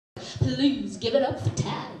Please give it up for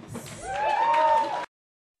Tats.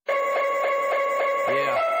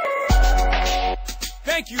 Yeah.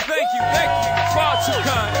 Thank you. Far too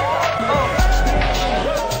kind.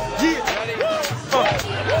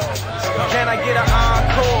 Can I get an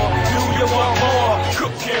encore? Do you want more?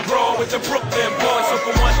 Cook and roll with the Brooklyn boys. So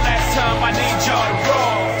for one last time, I need y'all to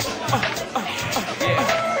roll.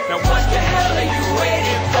 Now what the hell are you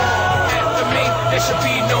waiting for? After me, there should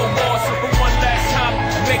be no more. So for one last time,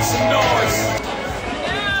 make some noise.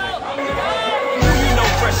 You know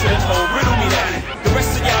fresher than old, riddle me that. The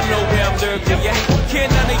rest of y'all know where I'm lurking, yeah. Can't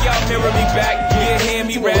none of y'all mirror me back. Yeah, hear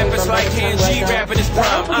me rap, it's like hand G rapping his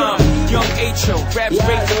prime. Young H.O., rap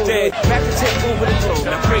straight from dead. Back to take over the globe,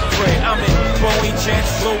 now break bread. I'm in Boeing Jets,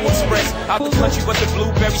 Global Express. Out the country, but the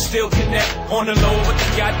blueberries still connect. On the low, but the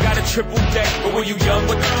yacht got a triple deck. But when you young,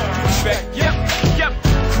 what the you expect? Yep.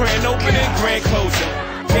 Grand opening, grand closing.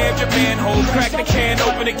 Have your manhole, crack the can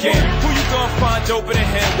open again. Who you gonna find open in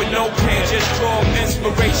him with no pen? Just draw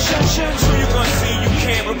inspiration. Who you gonna see you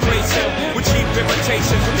can't replace him with cheap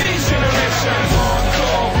imitation from these generations.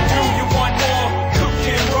 Do you want more? Cook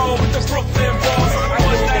and roll with the Brooklyn boys.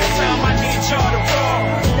 One last time I need y'all to roll.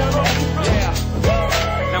 Yeah.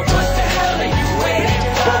 Now what the hell are you waiting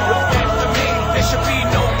for? After me, there should be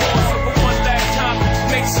no more. So for one last time,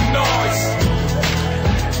 make some noise.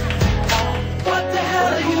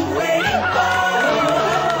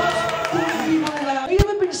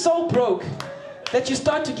 So broke that you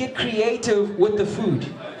start to get creative with the food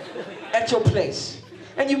at your place,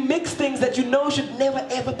 and you mix things that you know should never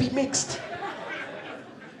ever be mixed.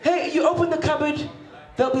 Hey, you open the cupboard,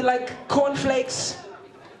 there'll be like cornflakes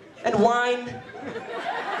and wine.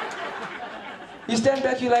 You stand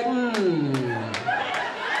back, you're like,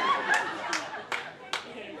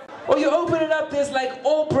 Or you open it up, there's like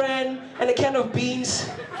all bran and a can of beans.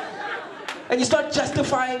 And you start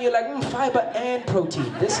justifying, you're like, fiber and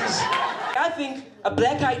protein. This is, I think, a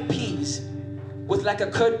black-eyed peas with like a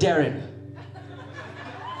Kurt Darren.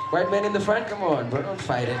 White man in the front, come on, bro, don't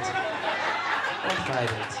fight it. Don't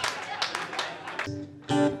fight it.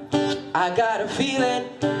 I got a feeling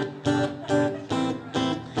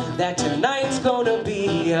that tonight's gonna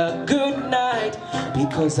be a good night,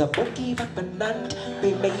 because a boogie vapanant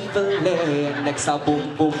be Maybelline. Next I'll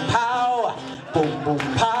boom boom pow, boom boom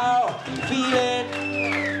pow. Feeling.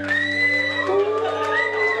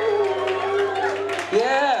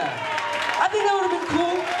 Yeah. I think that would have been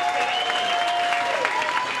cool.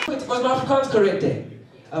 Was my Afrikaans correct there?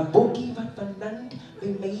 A boogie vapanant be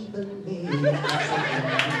Maybelline.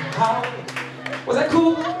 How? Was that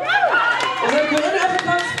cool? Was that good? Any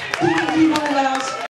Afrikaans? People in the house.